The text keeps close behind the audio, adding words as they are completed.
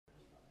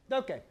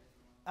OK.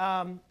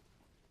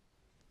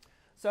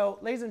 So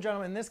ladies and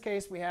gentlemen, in this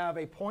case, we have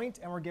a point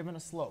and we're given a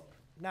slope.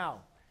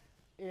 Now,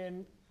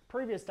 in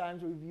previous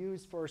times, we've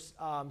used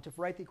to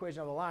write the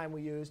equation of a line,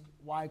 we used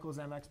y equals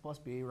mx plus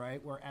b,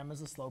 right, where m is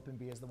the slope and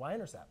b is the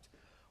y-intercept.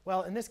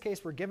 Well, in this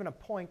case, we're given a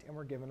point and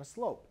we're given a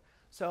slope.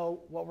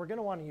 So what we're going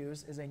to want to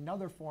use is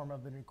another form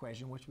of an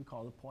equation, which we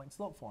call the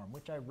point-slope form,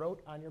 which I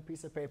wrote on your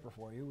piece of paper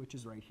for you, which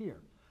is right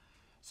here.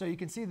 So you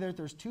can see that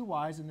there's two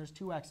y's and there's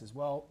two x's.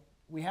 Well,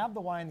 we have the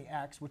y and the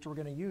x, which we're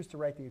going to use to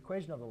write the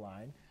equation of the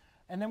line.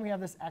 And then we have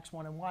this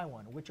x1 and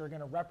y1, which are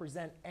going to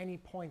represent any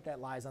point that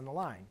lies on the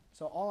line.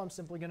 So all I'm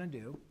simply going to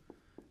do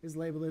is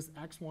label this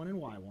x1 and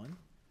y1.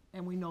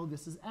 And we know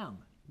this is m.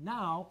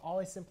 Now, all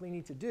I simply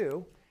need to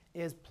do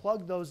is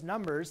plug those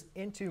numbers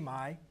into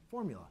my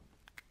formula.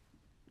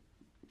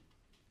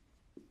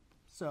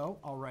 So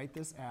I'll write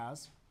this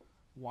as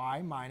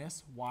y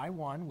minus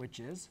y1, which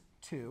is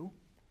 2,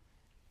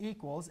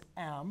 equals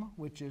m,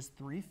 which is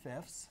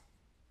 3/5,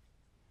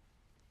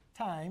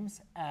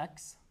 times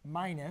x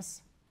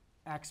minus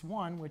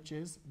x1, which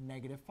is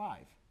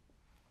 -5.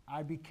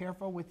 I'd be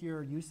careful with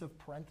your use of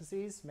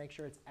parentheses. Make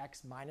sure it's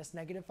x minus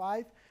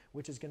 -5,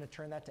 which is going to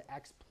turn that to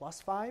x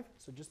plus 5.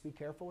 So just be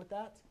careful with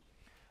that.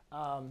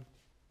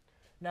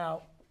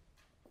 Now,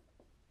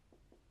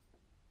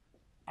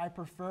 I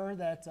prefer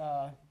that,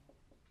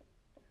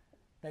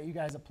 that you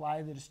guys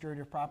apply the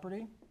distributive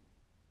property.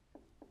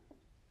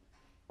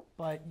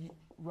 But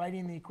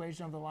writing the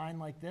equation of the line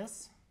like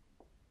this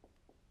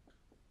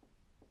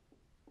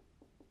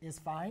is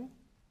fine.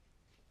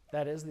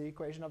 That is the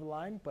equation of the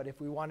line. But if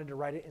we wanted to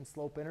write it in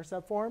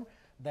slope-intercept form,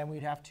 then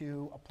we'd have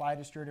to apply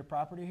distributive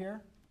property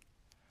here.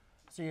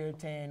 So you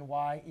obtain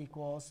y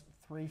equals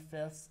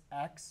 3/5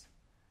 x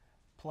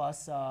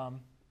plus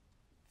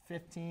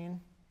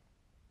 15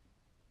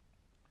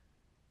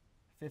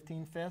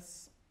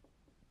 15/5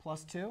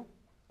 plus 2.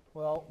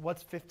 Well,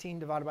 what's 15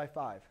 divided by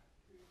 5?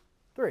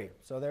 3.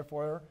 So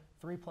therefore,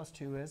 3 plus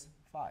 2 is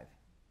 5.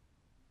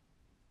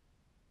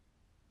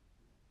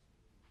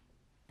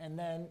 And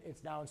then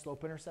it's now in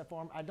slope-intercept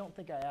form. I don't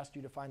think I asked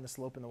you to find the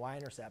slope and the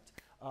y-intercept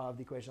of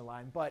the equation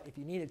line. But if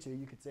you needed to,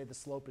 you could say the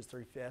slope is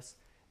 3/5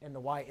 and the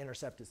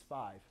y-intercept is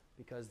 5,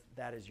 because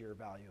that is your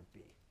value of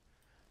b.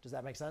 Does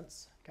that make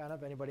sense? Kind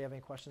of? Anybody have any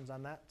questions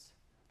on that?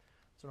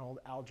 It's an old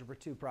algebra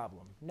 2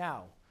 problem.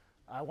 Now,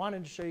 I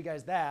wanted to show you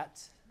guys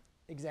that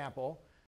example